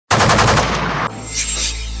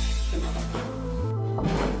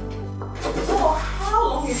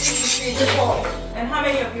And how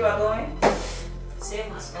many of you are going?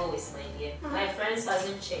 Same as always, my dear. My friends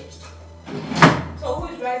hasn't changed. So who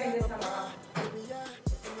is driving this time around?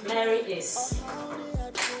 Mary is.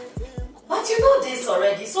 But you know this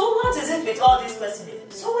already, so what is it with all this questioning?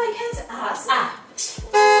 So I can't ask.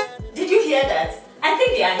 Did you hear that? I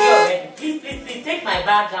think they are here already. Please, take my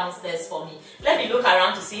bag downstairs for me. Let me look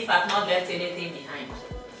around to see if I've not left anything behind.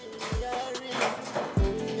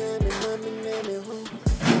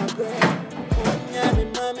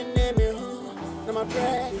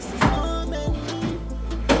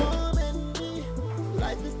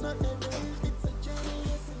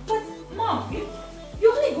 But Mom,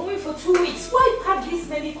 you're only going for 2 weeks. Why pack this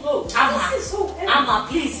many clothes? This is so heavy. Amma,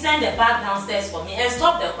 please send the bag downstairs for me and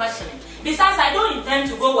stop the questioning. Besides, I don't intend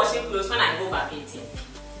to go washing clothes when I go vacating.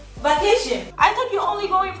 Vacation? I thought you're only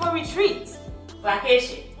going for retreat.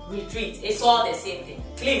 Vacation, retreat, it's all the same thing.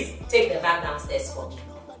 Please take the bag downstairs for me.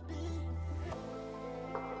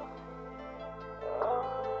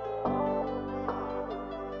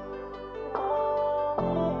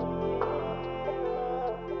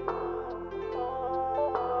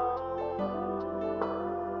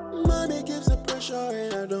 Money gives a pressure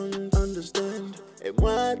and I don't understand. And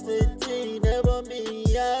what it never be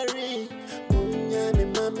Yari.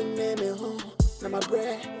 Mommy name me home. Now my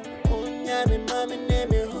bread. Mommy name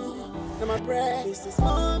me home. Now my bread. This is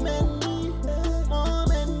mom and me.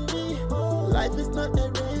 Life is not a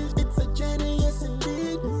race, it's a journey, yes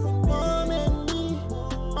indeed. Mom and me.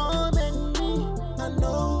 I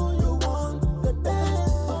know you want the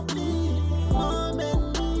best of me. Mom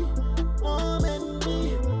and me.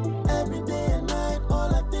 Every day and night,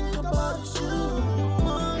 all I think about is you.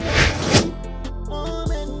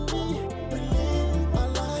 Mom and me. We live our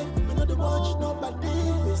life, we know the watch nobody.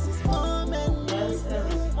 This is mom and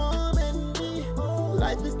me.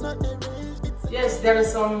 Life is not a race, it's a Yes, there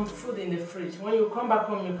is some food in the fridge. When you come back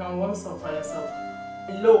home, you can warm some for yourself.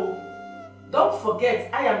 Hello, don't forget,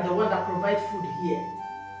 I am the one that provides food here.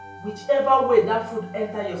 Whichever way that food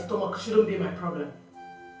enters your stomach shouldn't be my problem.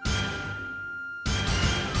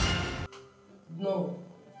 No,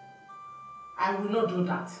 I will not do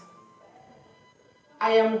that.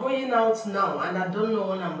 I am going out now and I don't know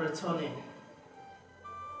when I'm returning.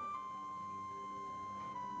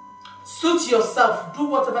 Suit yourself, do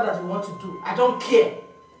whatever that you want to do. I don't care.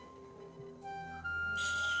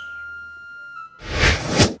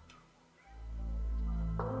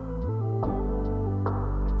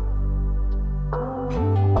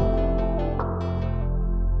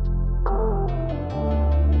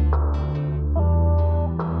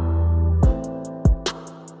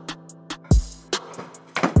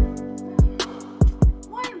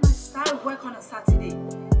 Why must I work on a Saturday?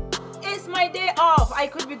 It's my day off. I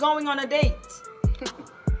could be going on a date.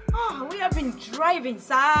 We have been driving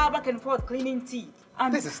back and forth cleaning teeth.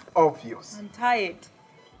 This is obvious. I'm tired.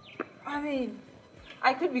 I mean,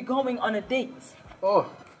 I could be going on a date. Oh,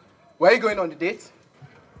 where are you going on the date?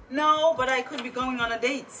 No, but I could be going on a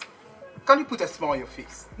date. Can you put a smile on your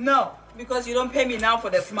face? No, because you don't pay me now for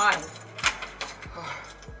the smile.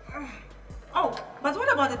 Oh, but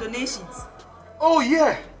what about the donations? Oh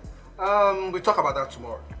yeah. We'll talk about that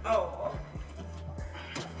tomorrow. Oh.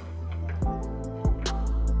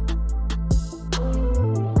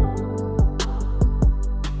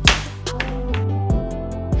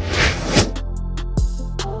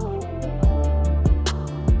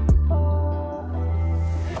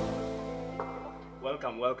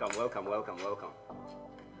 Welcome.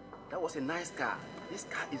 That was a nice car. This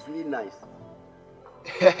car is really nice.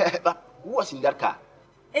 But who was in that car?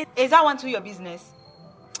 Is that one to your business?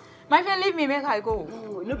 My friend, leave me, make I go.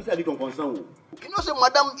 No, beside you can concern you. You know, say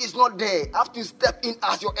madam is not there. I have to step in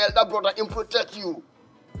as your elder brother and protect you.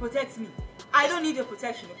 Protect me. I don't need your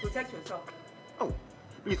protection. Protect yourself. Oh,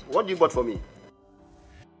 please, what do you bought for me?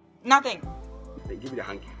 Nothing. Then give me the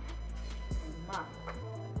hanky. Ma.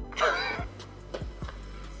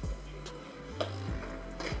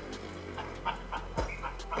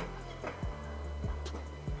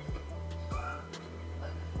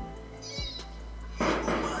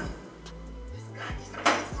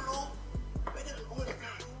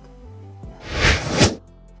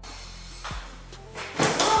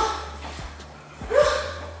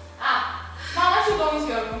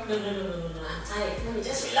 No, I'm tired. Let me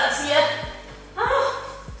just relax here.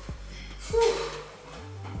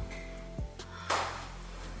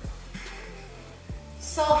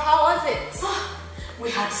 So, how was it? We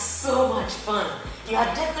had so much fun. You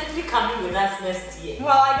are definitely coming with us next year. Well,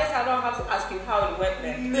 I guess I don't have to ask you how it went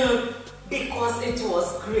then. No, because it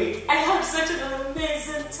was great. I had such an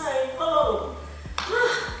amazing time. Oh.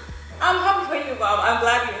 I'm happy for you, Mom. I'm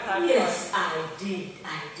glad you had Yes, fun.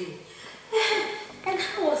 I did. And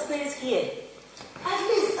how was things here? At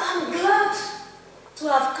least I'm glad to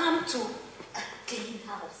have come to a clean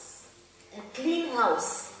house. A clean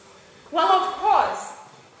house. Well, of course.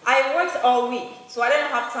 I worked all week, so I didn't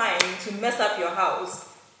have time to mess up your house.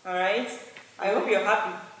 Alright? I hope you're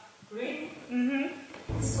happy. Really?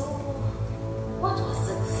 Mm-hmm. So, what was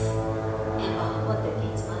it about what the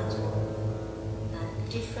gate man told? That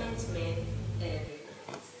different men every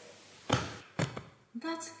night.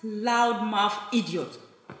 That loudmouth idiot.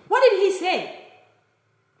 What did he say?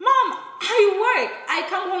 Mom, I work. I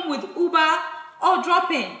come home with Uber or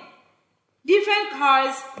drop-in. Different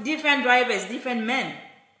cars, different drivers, different men.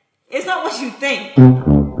 It's not what you think.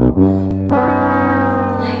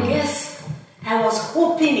 I guess I was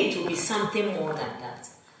hoping it would be something more than that.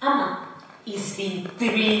 Amma, it's been 3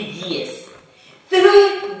 years.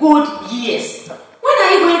 3 good years. When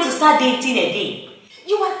are you going to start dating again?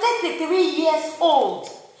 You are 33 years old.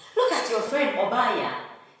 Look at your friend Obaya.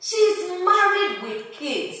 She's married with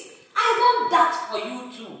kids. I want that for you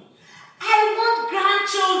too. I want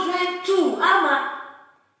grandchildren too, Amma.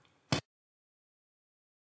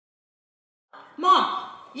 Mom,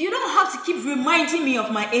 you don't have to keep reminding me of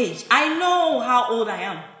my age. I know how old I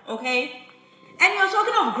am, okay? And you're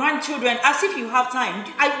talking of grandchildren as if you have time.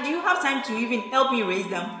 Do you have time to even help me raise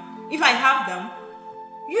them? If I have them,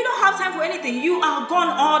 you don't have time for anything. You are gone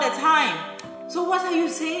all the time. So what are you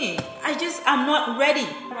saying? I'm not ready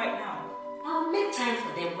right now. I'll make time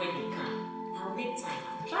for them when you can. I'll make time.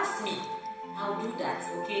 Trust me. I'll do that,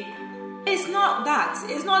 okay? It's not that.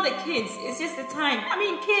 It's not the kids. It's just the time. I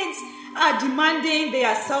mean, kids are demanding. They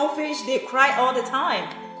are selfish. They cry all the time.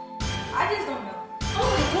 I just don't know. Oh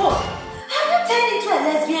my God. Have you turned into a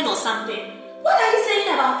lesbian or something? What are you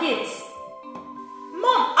saying about kids?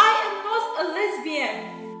 Mom, I am not a lesbian.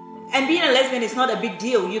 And being a lesbian is not a big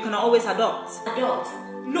deal. You can always adopt. Adopt?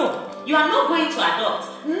 No, you are not going to adopt.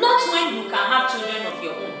 Not when you can have children of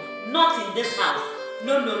your own. Not in this house.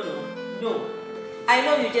 No. I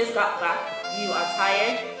know you just got back. You are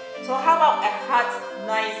tired. So how about a hot,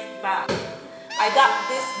 nice bath? I got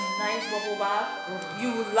this nice bubble bath.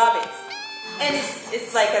 You will love it. And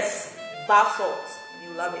it's like a bath salt.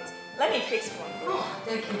 You love it. Let me fix it for you. Oh,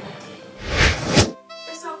 thank you, Daddy.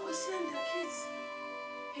 It's our question, the kids.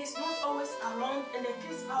 He's not always around and the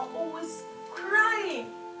kids are always crying.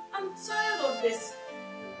 I'm tired of this.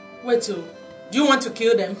 Wait, do you want to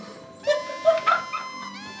kill them?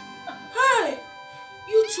 Hey,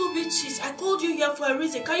 you two bitches. I called you here for a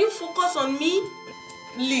reason. Can you focus on me?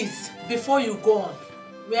 Please, before you go on,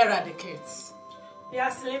 where are the kids? They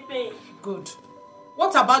are sleeping. Good.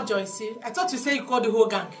 What about Joyce? I thought you said you called the whole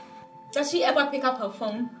gang. Does she ever pick up her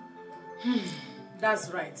phone? That's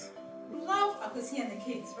right. You love Akosi and the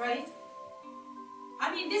kids, right?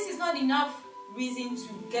 I mean, this is not enough reason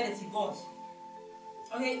to get a divorce.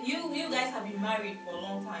 Okay, you guys have been married for a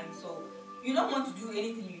long time, so you don't want to do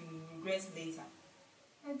anything you regret later.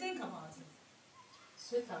 And think about it.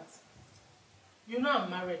 Sweetheart, you know I'm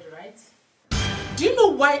married, right? Do you know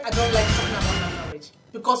why I don't like talking about my marriage?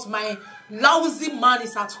 Because my lousy man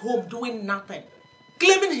is at home doing nothing,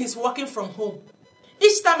 claiming he's working from home.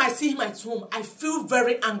 Each time I see him at home, I feel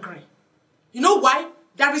very angry. You know why?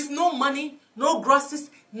 There is no money, no groceries,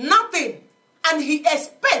 nothing. And he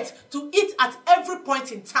expects to eat at every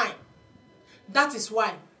point in time. That is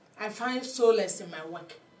why I find solace in my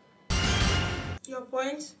work. Your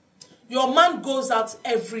point? Your man goes out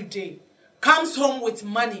every day, comes home with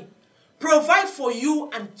money, provide for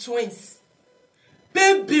you and twins,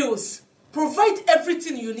 pay bills, provide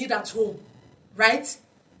everything you need at home, right?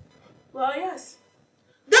 Well, yes.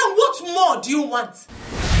 Then what more do you want?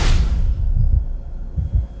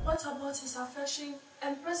 What about his affection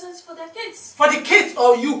and presents for the kids? For the kids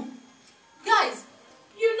or you? Guys,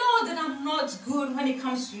 you know that I'm not good when it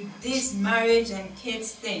comes to this marriage and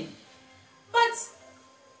kids thing. But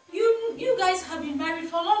you guys have been married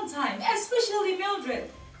for a long time, especially Mildred.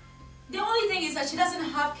 The only thing is that she doesn't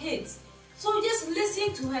have kids. So just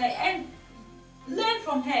listen to her and learn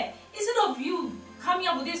from her. Instead of you coming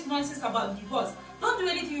up with this nonsense about divorce, don't do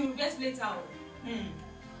anything you regret later.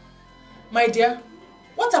 My dear,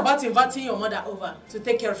 what about inviting your mother over to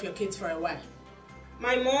take care of your kids for a while?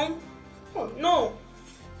 My mom? Oh, no.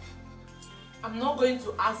 I'm not going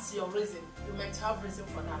to ask your reason. You might have reason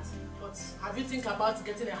for that. But have you think about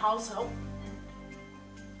getting a house help?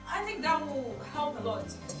 I think that will help a lot.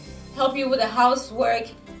 Help you with the housework,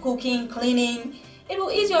 cooking, cleaning. It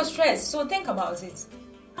will ease your stress, so think about it.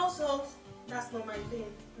 House help? That's not my thing.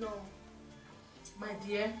 No. My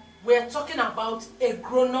dear, we're talking about a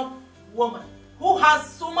grown-up woman who has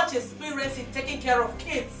so much experience in taking care of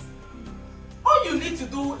kids. All you need to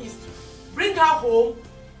do is to bring her home,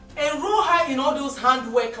 enroll her in all those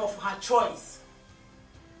handwork of her choice.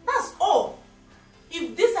 That's all.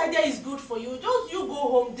 If this idea is good for you, just you go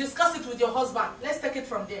home, discuss it with your husband. Let's take it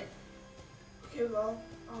from there. Okay, well,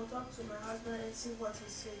 I'll talk to my husband and see what he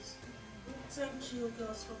says. Thank you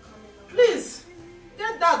girls for coming over. Please,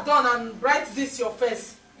 get that done and write this your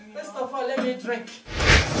face. First of all, let me drink.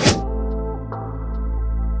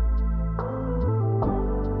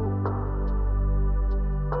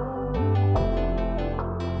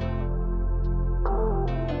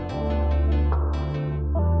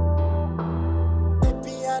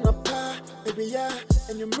 Baby, yeah,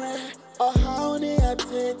 and you're mad. Oh, how they are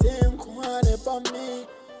taking quite about me.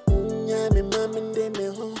 Yeah, me mom and they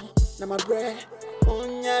me home. Now my bread.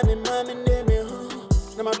 Yeah, me mom and they me home.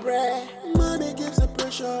 Now my bread. Mommy gives the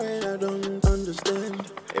pressure and I don't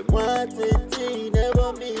understand. And what they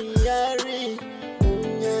never be Yari.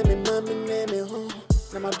 Yeah, me mom and they me home.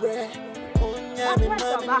 Now my bread. Yeah, me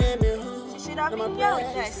mom and they me home. Should have been here.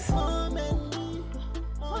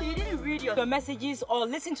 Oh, you didn't read your messages or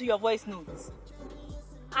listen to your voice notes?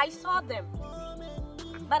 I saw them,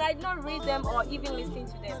 but I did not read them or even listen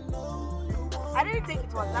to them. I didn't think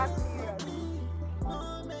it was that serious.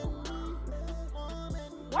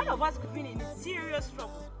 One of us could be in serious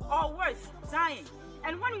trouble, or worse, dying.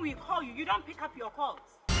 And when we call you, you don't pick up your calls.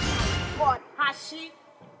 What? Has she?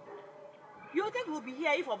 You think we'll be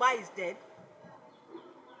here if Oba is dead?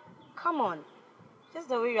 Come on. Just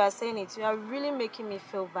the way you are saying it, you are really making me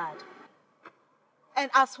feel bad. And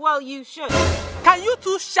as well, you should. Can you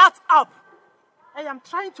two shut up? I am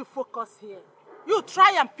trying to focus here. You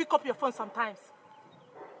try and pick up your phone sometimes.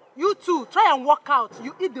 You two, try and work out.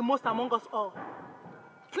 You eat the most among us all.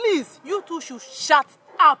 Please, you two should shut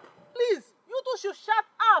up. Please, you two should shut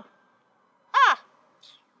up.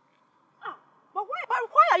 But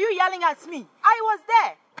why are you yelling at me? I was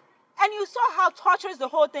there. And you saw how torturous the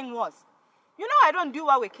whole thing was. You know I don't do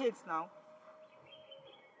well with kids now.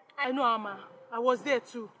 I know, Amma. I was there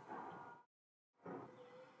too.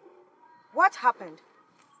 What happened?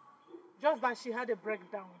 Just that she had a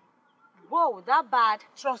breakdown. Whoa, that bad?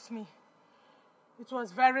 Trust me. It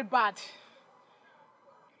was very bad.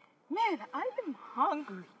 Man, I am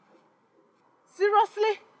hungry.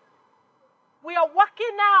 Seriously? We are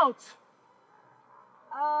working out.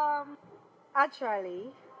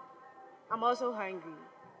 Actually, I'm also hungry.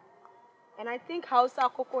 And I think Hausa,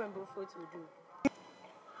 Coco, and Bullfoot will do.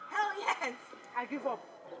 Hell yes! I give up.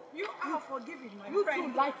 You are forgiving, my You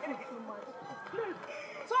friend. two like food too much. Please.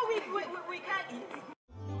 So we can't eat.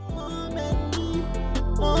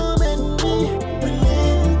 Mom and me, we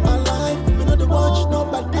live our life. We know the watch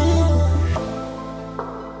nobody.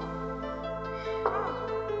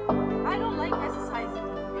 I don't like exercising.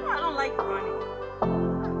 You know I don't like running.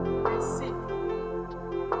 I see.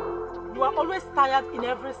 You are always tired in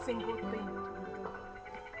every single thing.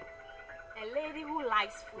 A lady who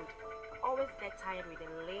likes food always gets tired with a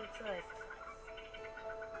later exercise.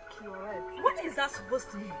 You're right. What is that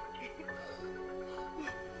supposed to mean?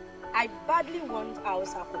 I badly want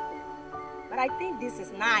Hausa Coco, but I think this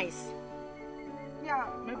is nice. Yeah,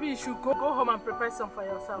 maybe you should go home and prepare some for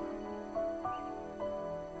yourself.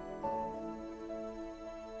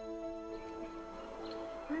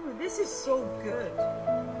 Ooh, this is so good.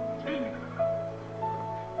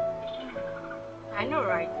 I know,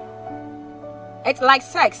 right? It's like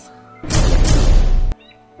sex.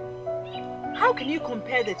 How can you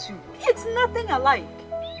compare the two? It's nothing alike.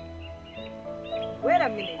 Wait a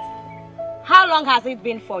minute. How long has it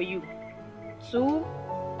been for you? 2,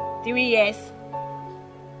 3 years?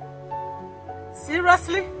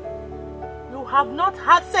 Seriously? You have not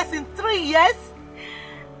had sex in 3 years?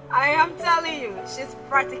 I am telling you, she's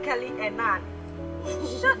practically a nun.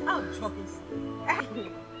 Shut up, Joyce.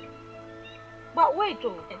 But wait,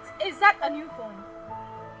 oh. Is that a new phone?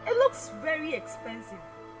 It looks very expensive.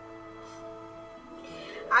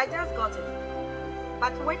 I just got it.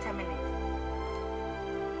 But wait a minute.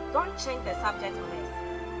 Don't change the subject on us.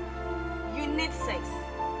 You need sex.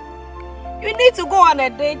 You need to go on a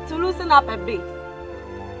date to loosen up a bit.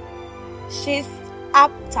 She's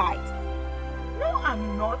uptight. No,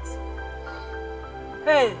 I'm not.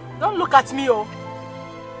 Hey, don't look at me, oh.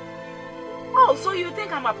 Oh, so you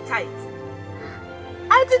think I'm uptight?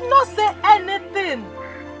 I did not say anything.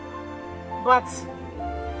 But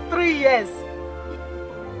 3 years.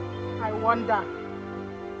 I wonder.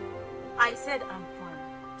 I said I'm fine.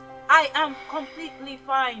 I am completely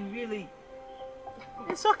fine, really.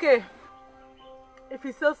 It's okay. If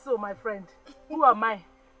you say so, my friend. Who am I?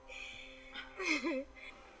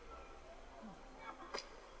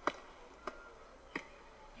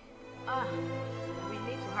 We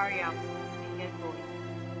need to hurry up and get going.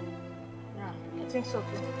 Yeah, I think so too.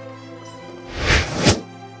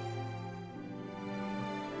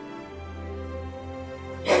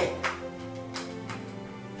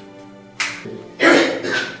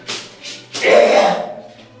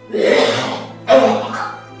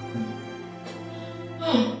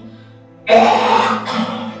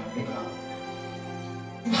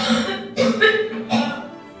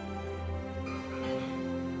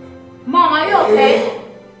 Mom, are you okay?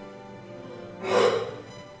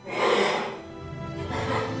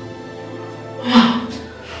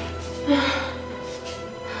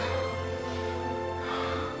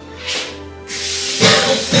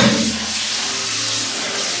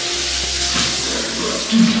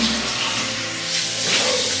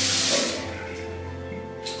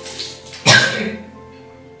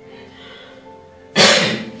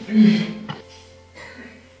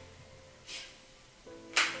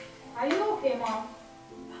 Are you okay, Mom?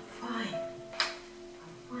 I'm fine.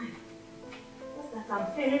 Just that I'm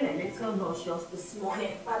feeling a little nauseous this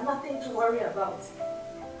morning, but nothing to worry about.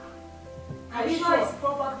 I'm sure it's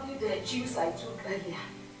probably the juice I took earlier.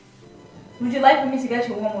 Would you like for me to get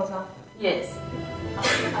you warm water? Yes.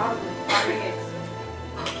 I'll be carrying it.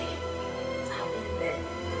 Okay. I'll be there.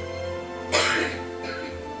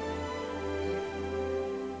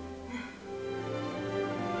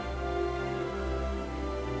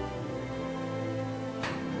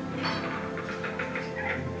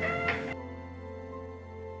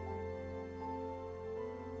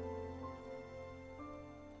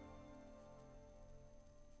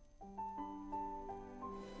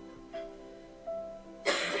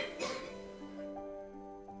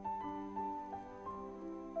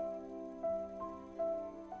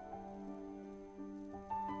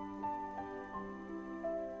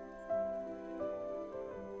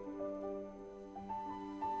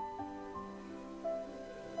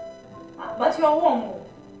 But you're warm.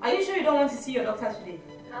 Are you sure you don't want to see your doctor today?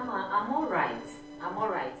 I'm alright. I'm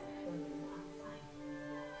alright. I'm fine.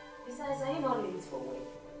 Besides, are you not late for work?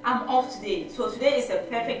 I'm off today, so today is a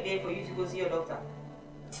perfect day for you to go see your doctor.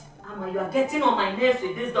 Amma, you are getting on my nerves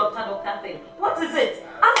with this doctor thing. What is it?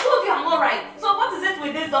 I told you I'm alright. So what is it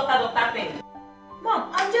with this doctor thing? Mom,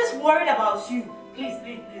 I'm just worried about you. Please,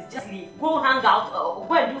 just leave. Go hang out or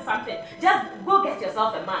go and do something. Just go get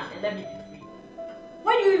yourself a man and let me be free.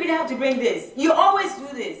 Why do you even have to bring this? You always do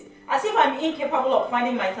this. As if I'm incapable of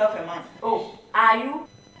finding myself a man. Oh, are you?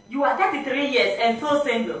 You are 33 years and so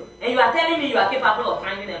single. And you are telling me you are capable of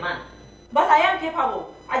finding a man. But I am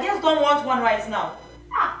capable. I just don't want one right now.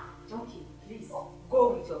 Okay, please,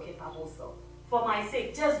 go with your capable self. For my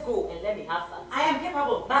sake, just go and let me have some. I am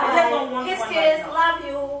capable. But I just don't want kiss, one kiss, right now. love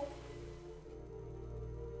you.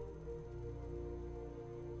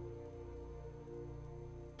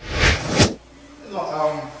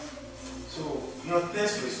 No, so your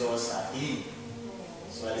test results are in.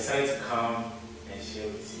 So I decided to come and share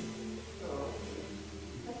with you.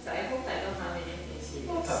 I hope I don't have anything serious.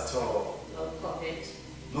 Not at all. No COVID.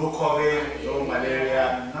 No COVID, no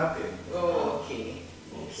malaria, nothing. Oh, okay.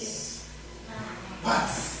 Yes.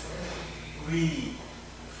 But we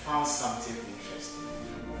found something interesting.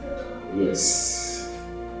 Yes.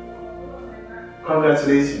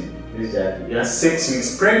 Congratulations, Miss Jackie. You are 6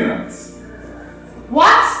 weeks pregnant.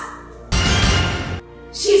 What?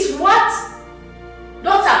 She's what?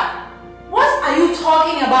 Daughter, what are you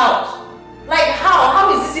talking about? Like how?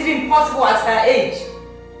 How is this even possible at her age?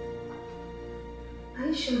 Are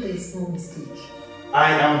you sure there is no mistake?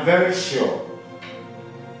 I am very sure.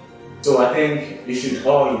 So I think you should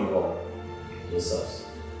all involve yourselves.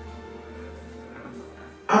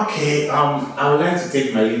 Okay, I would like to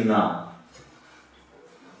take my leave now.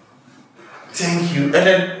 Thank you. And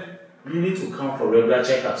then you need to come for regular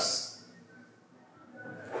checkups.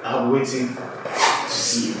 I'm waiting to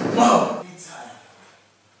see you. Wow!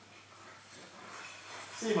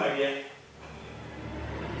 See you, my dear.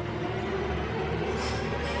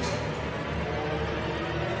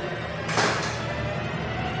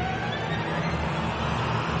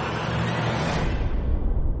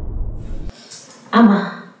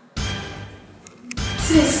 Amma,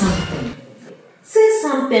 say something. Say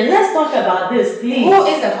something. Let's talk about this, please. Who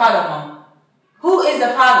is the father, Mom? Who is the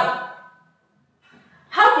father?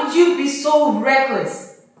 How could you be so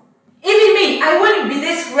reckless? Even me, I wouldn't be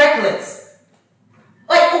this reckless.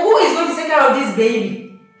 Like, who is going to take care of this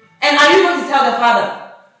baby? And are you going to tell the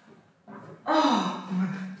father? Oh,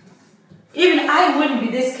 even I wouldn't be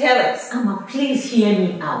this careless. Amma, please hear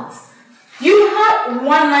me out. You had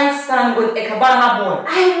one night stand with a cabana boy.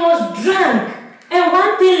 I was drunk, and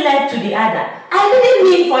one thing led to the other. I didn't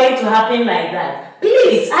mean for it to happen like that.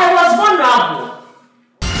 Please, I was vulnerable.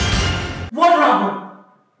 Vulnerable.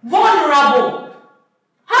 Vulnerable.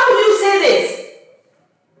 How could you say this?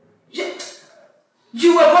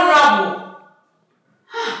 You were vulnerable.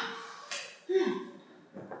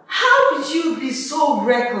 How could you be so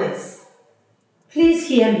reckless? Please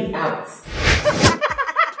hear me out.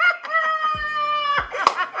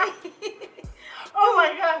 Oh my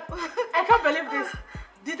God, I can't believe this.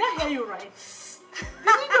 Did I hear you right?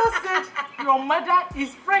 Did you just say your mother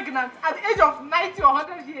is pregnant at the age of 90 or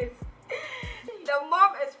 100 years? The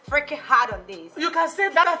mom is freaking hard on this. You can say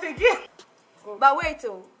that again. But wait,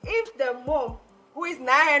 if the mom, who is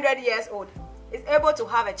 900 years old, is able to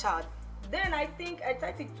have a child, then I think a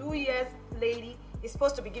 32 years lady is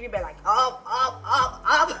supposed to be giving birth like up.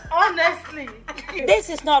 Honestly. This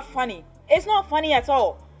is not funny. It's not funny at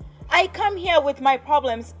all. I come here with my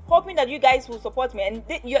problems, hoping that you guys will support me, and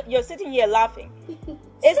you're sitting here laughing.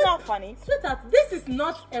 It's not funny. Sweetheart, this is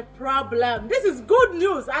not a problem. This is good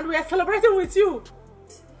news, and we are celebrating with you.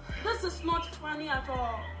 This is not funny at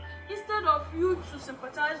all. Instead of you to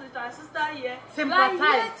sympathize with our sister here, Sympathize?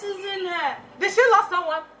 like teasing her. Did she lose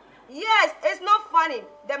someone? Yes, it's not funny.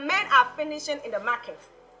 The men are finishing in the market.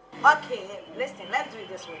 Okay, listen, let's do it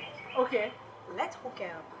this way. Okay. Let's hook her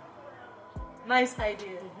up. Nice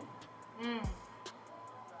idea.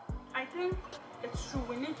 I think it's true.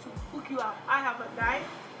 We need to hook you up. I have a guy.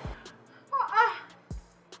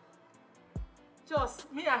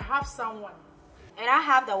 Just me, I have someone. And I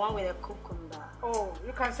have the one with a cucumber. Oh,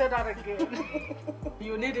 you can say that again.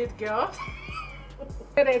 You need it, girl.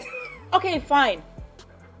 Need it. Okay, fine.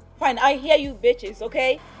 Fine, I hear you bitches,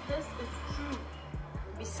 okay? This is true.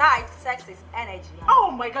 Besides, sex is energy.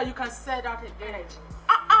 Oh my God, you can say that again.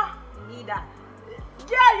 Need that.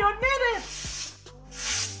 Yeah, you need it.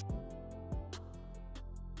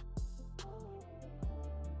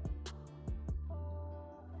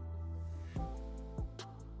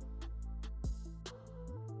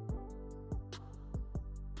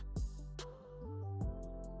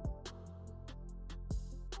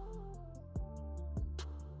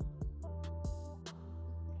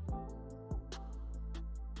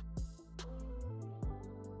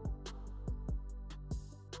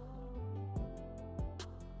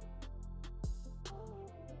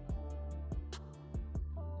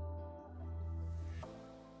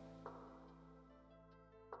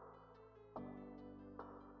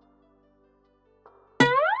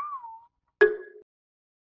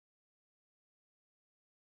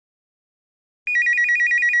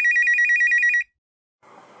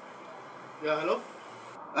 Yeah, hello?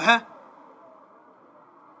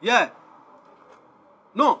 Yeah.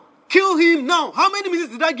 No, kill him now. How many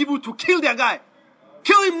minutes did I give you to kill that guy?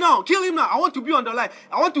 Kill him now. Kill him now. I want to be on the line.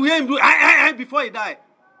 I want to hear him do before he die.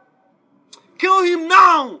 Kill him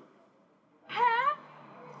now.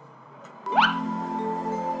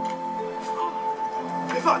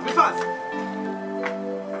 Be fast, be fast.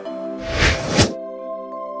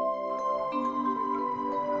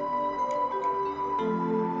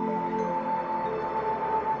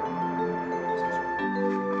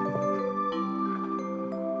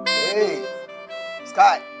 Hey,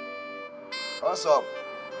 Sky, what's up?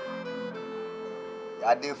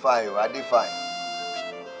 I did fine, I did fine.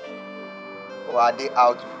 Oh, I did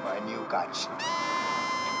out with my new catch.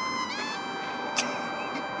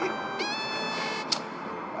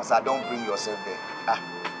 As I don't bring yourself there.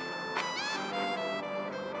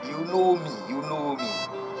 You know me, you know me.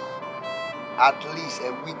 At least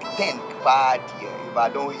a week 10 bad year. If I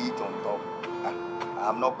don't hit on top,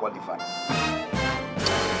 I'm not qualified.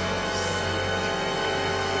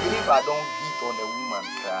 Even if I don't hit on a woman,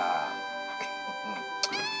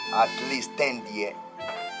 at least 10 year,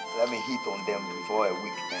 let me hit on them before a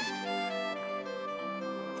week end.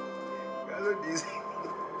 Hello, this.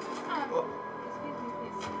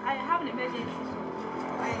 I have an emergency, so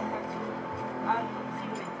I have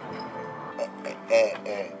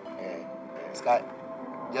to. Sky,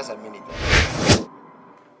 just a minute.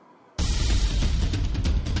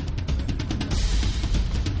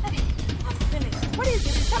 What is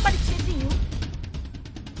this? Is somebody chasing you?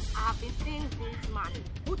 I have been seeing this man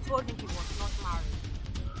who told me he was not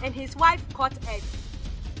married. And his wife caught eggs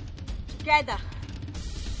together.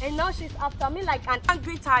 And now she's after me like an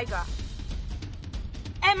angry tiger.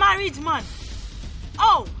 A married man.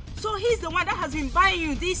 Oh, so he's the one that has been buying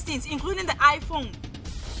you these things, including the iPhone.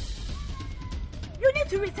 You need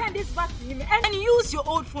to return this back to him and use your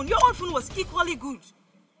old phone. Your old phone was equally good.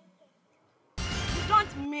 You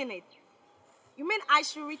don't mean it. You mean I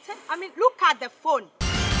should return? I mean, look at the phone.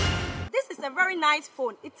 This is a very nice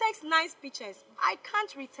phone. It takes nice pictures. I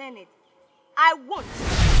can't return it. I won't.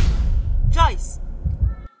 Joyce,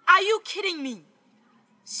 are you kidding me?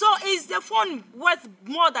 So is the phone worth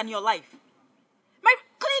more than your life?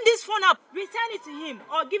 Clean this phone up, return it to him,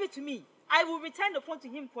 or give it to me. I will return the phone to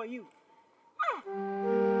him for you.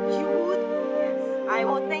 You would? Yes. I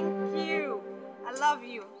will. Thank you. I love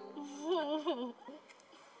you.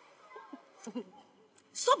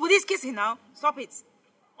 Stop with this kissing now. Stop it.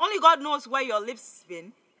 Only God knows where your lips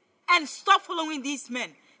been. And stop following these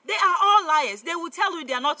men. They are all liars. They will tell you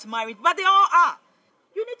they are not married, but they all are.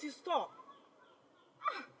 You need to stop.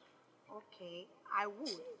 Okay, I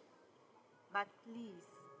would. But please,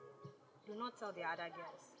 do not tell the other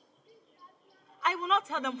girls. I will not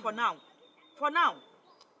tell them for now. For now.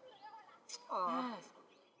 Oh.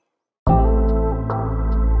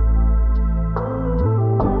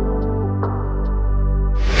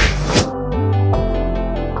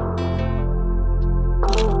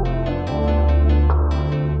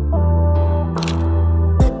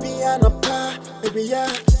 Baby,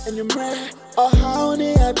 yeah, and you're mad. Oh, how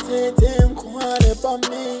they are taking quite about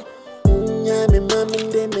me. Yeah, me, mommy,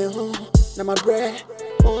 they me home. Now my bread.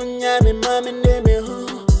 Oh, yeah, me, mommy, they me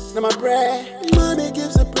home. Now my bread. Mommy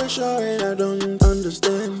gives the pressure, and I don't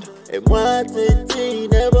understand. And what they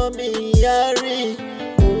never me, Yari.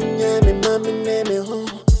 Oh, yeah, me, mommy, they me home.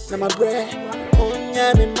 Now my bread. Oh,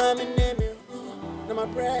 yeah, me, mommy, they me home. Now my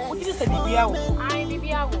bread. What did you say, Bibiao? I'm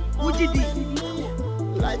Bibiao. What did you do?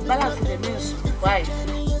 Balance the means. Why?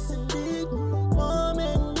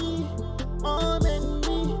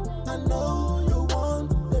 I know you want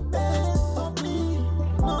the best of me.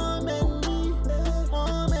 Mom and me.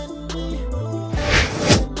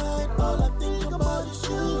 All I think about is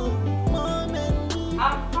you. Mom and me.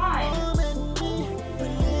 I'm fine.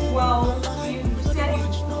 Well, you said you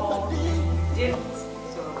called and you didn't.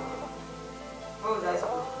 So, what was I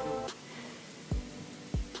supposed to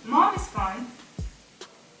do? Mom is fine.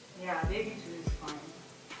 Yeah, baby too is fine.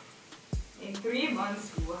 In 3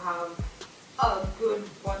 months, we will have a good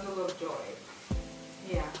bundle of joy.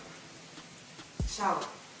 Yeah. Shower.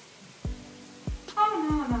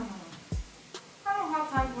 Oh, no. I don't have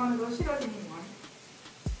time for one of those. She doesn't need one.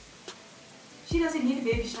 She doesn't need a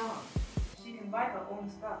baby shower. She can buy her own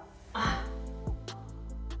stuff.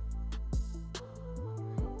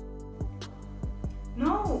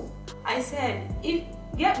 No, I said,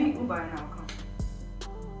 get me Uber now, come.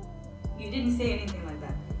 You didn't say anything like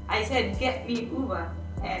that. I said, get me Uber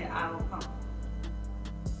and I will come.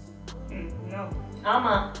 No.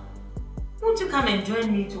 Ama, won't you come and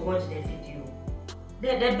join me to watch the video?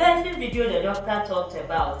 The birthday video the doctor talked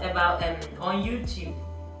about on YouTube.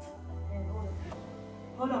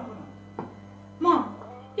 Hold on. Mom,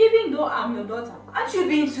 even though I'm your daughter, aren't you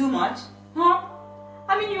being too much? Huh?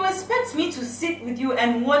 I mean, you expect me to sit with you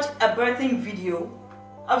and watch a birthing video?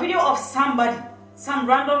 A video of somebody, some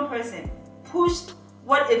random person, pushed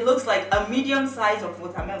what it looks like a medium size of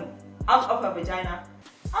watermelon out of her vagina?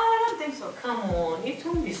 I don't think so. Come on, it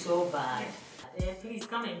won't be so bad. Please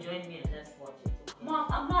come and join me and let's watch it. Okay? Mom,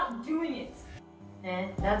 I'm not doing it.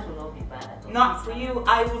 That will not be bad at all. Not for you,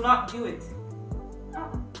 I will not do it.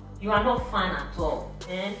 You are not fun at all.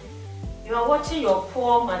 You are watching your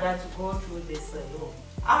poor mother to go through this alone.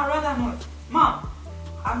 I'd rather not. Mom,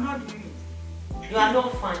 I'm not doing it. You are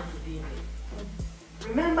not fun to be with.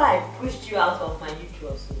 Remember I pushed you out of my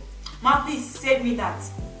uterus. Mom, please save me that.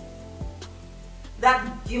 That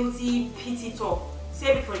guilty pity talk.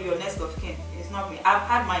 Save it for your next of kin. It's not me. I've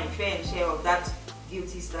had my fair share of that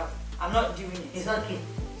guilty stuff. I'm not doing it. It's okay.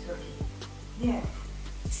 Yeah.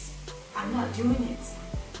 I'm not doing it.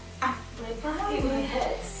 My back even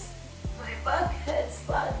hurts. My back hurts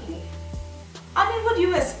badly. I mean, what do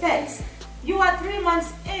you expect? You are 3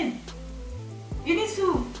 months in. You need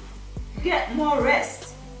to get more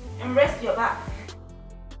rest and rest your back.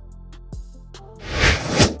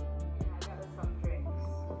 I got some drinks.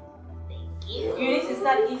 Thank you. You need to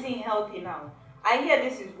start eating healthy now. I hear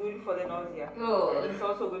this is good for the nausea. Good. And it's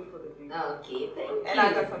also good for the drink. Okay, thank you. And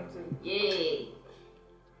I got some too. Yay.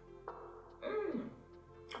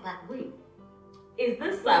 But wait, is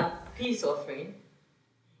this a peace offering?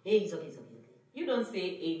 Hey, it's okay. You don't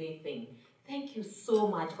say anything. Thank you so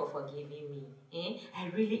much for forgiving me. I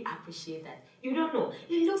really appreciate that. You don't know,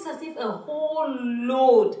 it looks as if a whole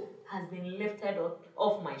load has been lifted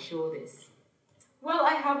off my shoulders. Well,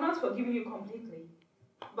 I have not forgiven you completely.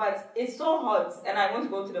 But it's so hot and I want to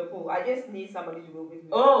go to the pool. I just need somebody to go with me.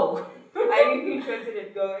 Oh. Are you interested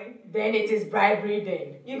in going? Then it is bribery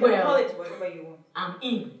then. You can call it whatever you want. I'm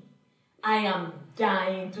in. I am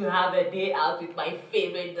dying to have a day out with my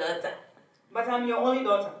favorite daughter. But I'm your only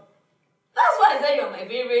daughter. That's why I said you're my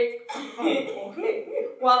favorite. Oh, okay.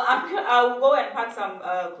 Well, I'll go and pack some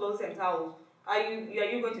clothes and towels. Are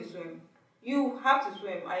you going to swim? You have to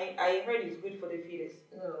swim. I heard it's good for the fetus.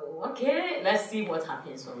 Oh, okay. Let's see what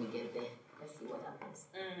happens when we get there. Let's see what happens.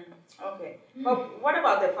 Okay. But what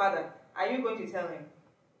about the father? Are you going to tell him?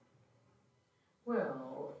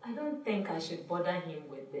 Well, I don't think I should bother him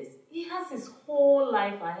with this. He has his whole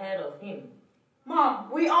life ahead of him.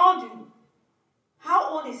 Mom, we all do. How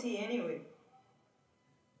old is he anyway?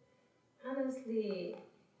 Honestly,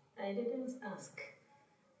 I didn't ask.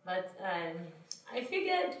 But I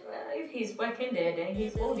figured if he's working there, then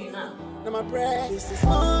he's old enough. Now my practice is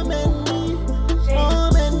mom and me,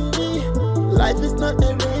 mom and me. Life is not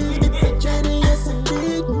a race, it's a journey, yes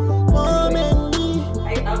indeed. Mom and me,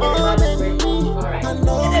 mom and me. I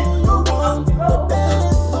know you want the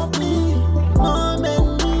best of me. Mom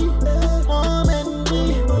and me, mom and me.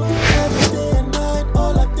 Every day and night,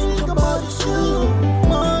 all I think about is you.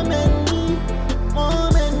 Mom and me,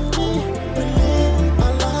 mom and me. We live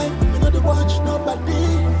our life, we know they watch nobody.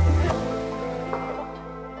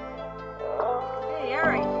 Hey,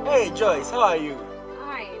 Eric. Hey, Joyce, how are you?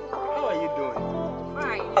 Hi. How are you doing?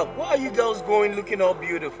 Fine. Why are you girls going looking all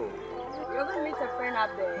beautiful? You're going to meet a friend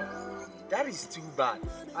up there. That is too bad.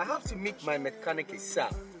 I have to meet my mechanic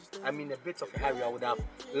ASAP. I'm in a bit of a hurry. I would have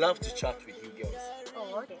loved to chat with you girls.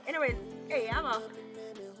 Oh, okay. Anyways, hey, Amma.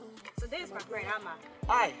 So this is my friend, Amma.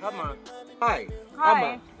 Hi, Amma. Hi,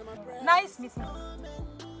 Hi. Amma. Nice meeting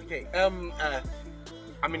you. Okay,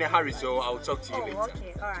 I'm in a hurry, so I'll talk to you later.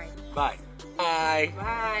 Okay, alright. Bye. Bye.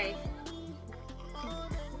 Bye.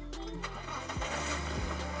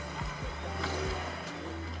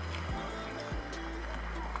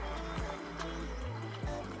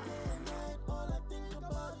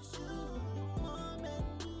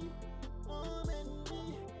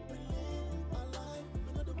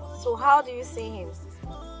 So how do you see him?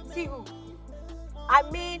 See who? I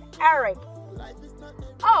mean Eric.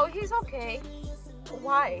 Oh, he's okay.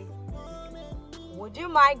 Why? Would you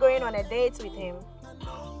mind going on a date with him?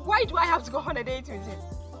 Why do I have to go on a date with him?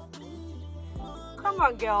 Come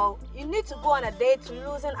on, girl. You need to go on a date to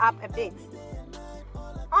loosen up a bit.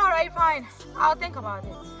 Alright, fine. I'll think about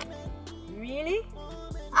it. Really?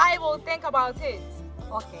 I will think about it.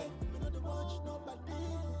 Okay.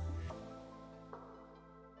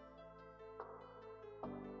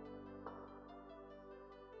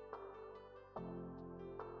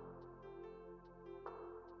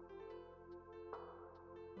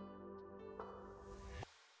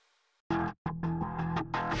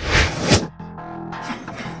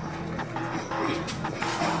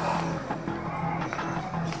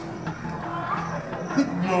 Good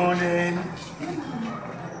morning.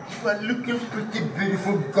 You are looking pretty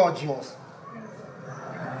beautiful, gorgeous.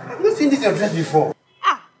 I've not seen this your dress before.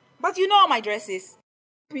 But you know all my dresses.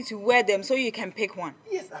 Me to wear them so you can pick one.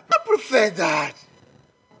 Yes, I prefer that.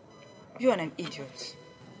 You're an idiot.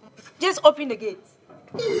 Just open the gate.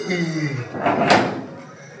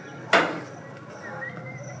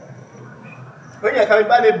 When you're coming,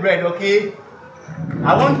 buy me bread, okay?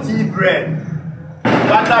 I want tea bread,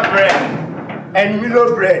 butter bread, and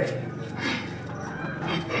Milo bread.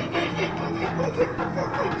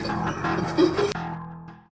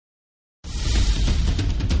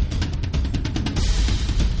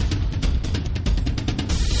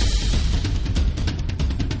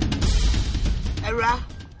 Era,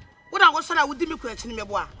 what I was saying, I would do question me,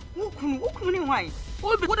 boy. Who couldn't why?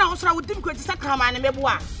 What I was saying, I would do question Sacramana, me,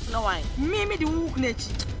 boy. No, why? Me, the who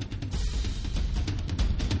couldn't.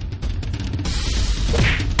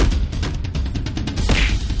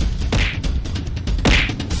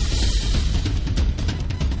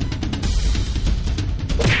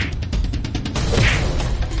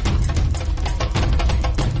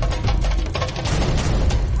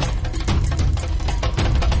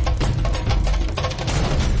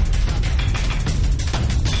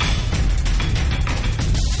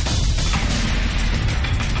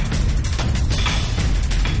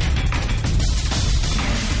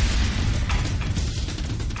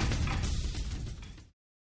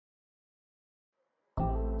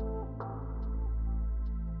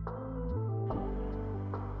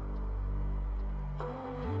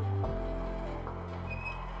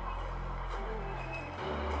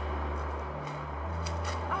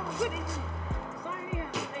 Good evening. Sorry,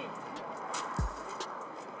 I'm late.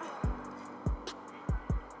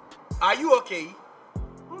 Are you okay?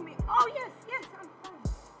 Mommy, oh yes, I'm fine.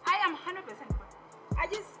 I am 100% fine. I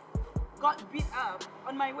just got beat up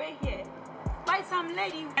on my way here by some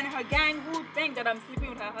lady and her gang who think that I'm sleeping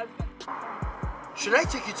with her husband. Should I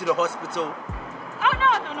take you to the hospital? Oh no,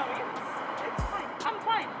 it's fine. I'm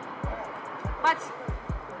fine. But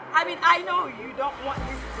I mean, I know you don't want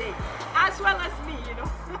this day, as well as me, you know.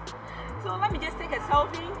 So let me just take a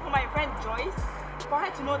selfie for my friend Joyce, for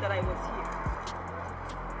her to know that I was here.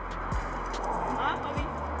 Huh, Bobby?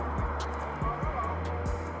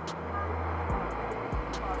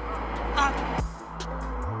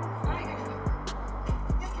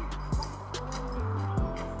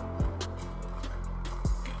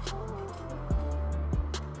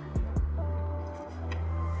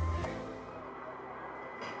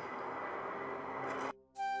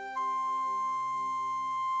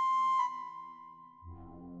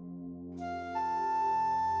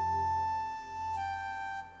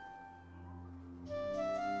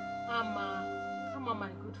 Amma, my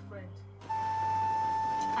good friend.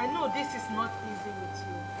 I know this is not easy with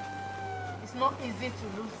you. It's not easy to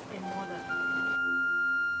lose a mother.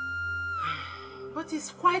 But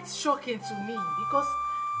it's quite shocking to me because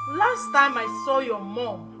last time I saw your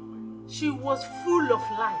mom, she was full of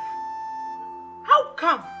life. How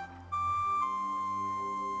come?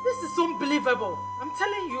 This is unbelievable. I'm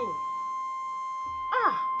telling you.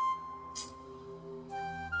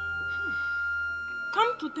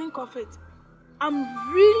 Come to think of it, I'm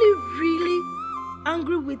really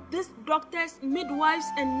angry with these doctors, midwives,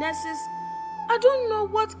 and nurses. I don't know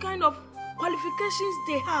what kind of qualifications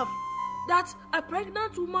they have that a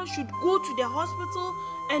pregnant woman should go to the hospital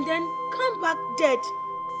and then come back dead.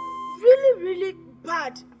 Really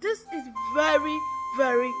bad. This is very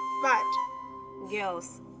bad.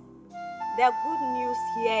 Girls, the good news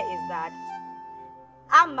here is that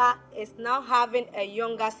Amma is now having a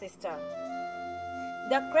younger sister.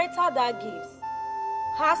 The creator that gives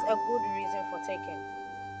has a good reason for taking.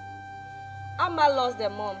 Amma lost the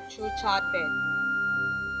mom through childbirth,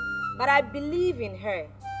 but I believe in her.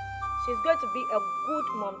 She's going to be a good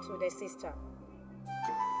mom to the sister.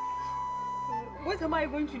 What am I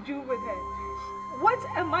going to do with her? What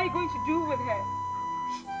am I going to do with her?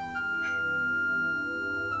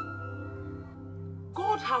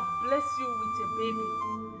 God have blessed you with a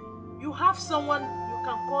baby. You have someone you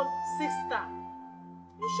can call sister.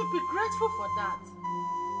 You should be grateful for that.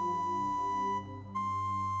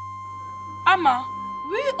 Amma,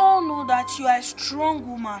 we all know that you are a strong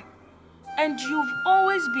woman and you've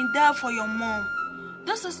always been there for your mom.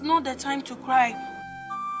 This is not the time to cry.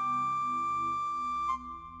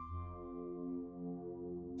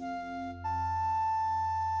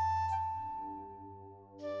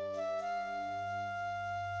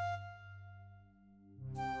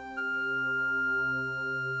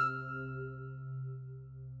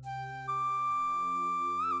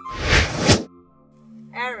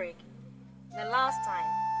 Eric, the last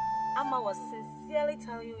time, Amma was sincerely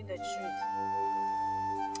telling you the truth.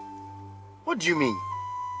 What do you mean?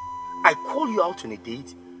 I called you out on a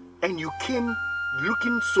date and you came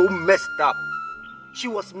looking so messed up. She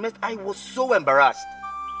was messed. I was so embarrassed.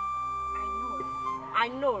 I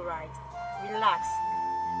know, right? Relax.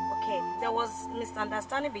 Okay, there was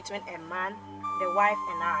misunderstanding between a man, the wife,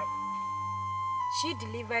 and I. She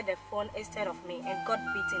delivered the phone instead of me and got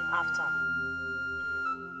beaten after.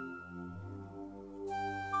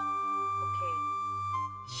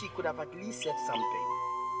 She could have at least said something,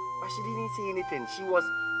 but she didn't say anything. She was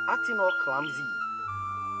acting all clumsy.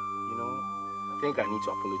 You know, I think I need to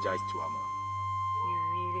apologize to Amma. You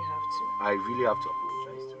really have to. I really have to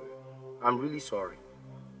apologize to her. I'm really sorry.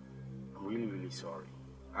 I'm really sorry.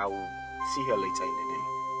 I will see her later in the day.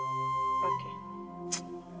 Okay.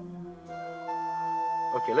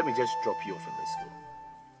 Okay, let me just drop you off in the school.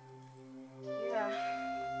 Yeah.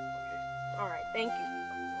 Okay. All right, thank you.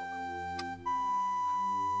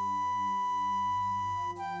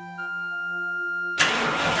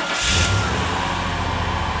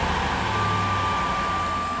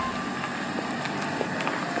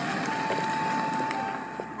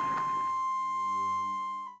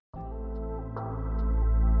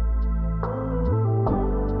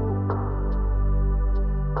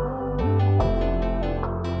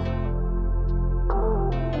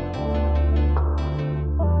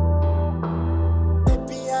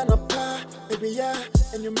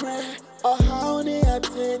 And you're mad, or how they are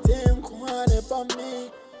taking quite upon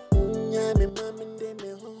me. Unyami mama de me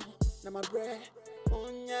home, na my bread.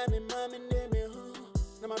 Unyami mama de me home,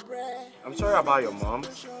 na my bread. I'm sorry about your mom.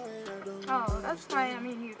 Oh, that's fine. I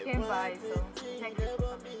mean, you came by, so thank you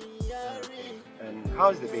for coming. And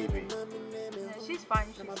how's the baby? She's fine.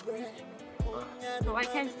 She's sleeping. So I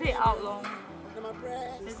can't stay out long.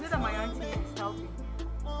 Is it that my auntie is helping?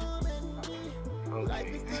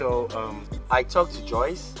 Okay, so I talked to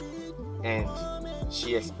Joyce and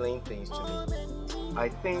she explained things to me. I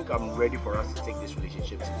think I'm ready for us to take this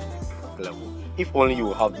relationship to the next level. If only you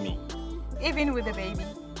will help me. Even with the baby?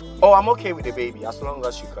 Oh, I'm okay with the baby as long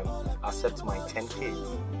as you can accept my 10 kids.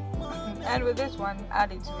 And with this one,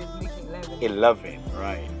 add it to it, make it 11. 11,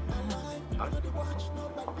 right. But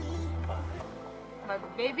the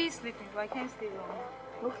baby is sleeping, so I can't stay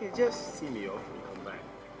long. Okay, just see me off when you come back.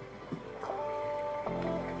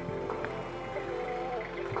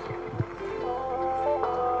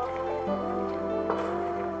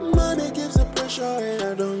 Money gives the pressure and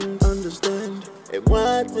I don't understand. And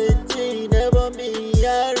what it never me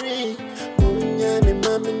Yari. Unya me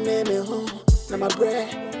mama name me home. Now my bread.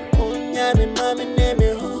 Unya me mama name me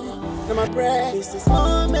home. Now my bread. This is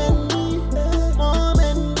mom and me. Mom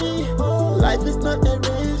and me. Life is not a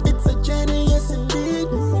race, it's a journey, yes indeed.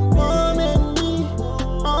 Mom and me.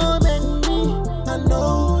 Mom and me. I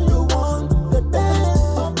know you want the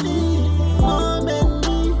best of me. Mom and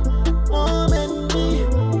me. Mom and me.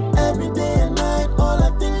 Every day and night, all I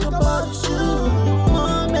think about is you.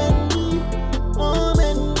 Mom and me, mom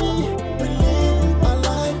and me. We live our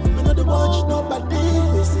life, we know they watch nobody.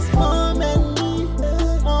 This is mom and me,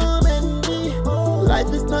 mom and me.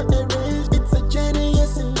 Life is not a race, it's a journey,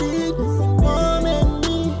 yes indeed. Mom and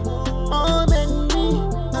me, mom and me.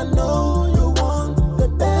 I know you want the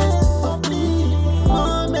best of me.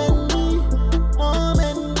 Mom and me, mom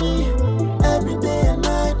and me. Every day and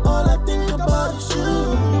night, all I think about is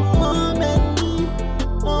you. Mom and me,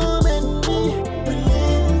 mom and me. We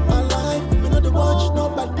live our life, we know they watch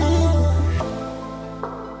nobody.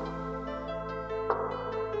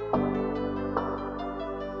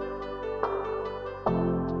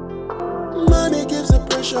 Money gives the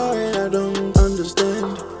pressure and I don't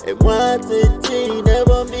understand. And what it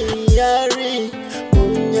never me Yari.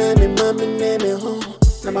 Unya me mama name me home.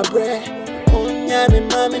 Now my bread. Unya me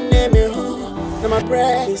mama name me home. Now my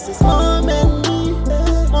bread. This is mom and me.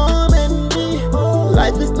 Mom and me.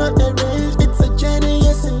 Life is not a race.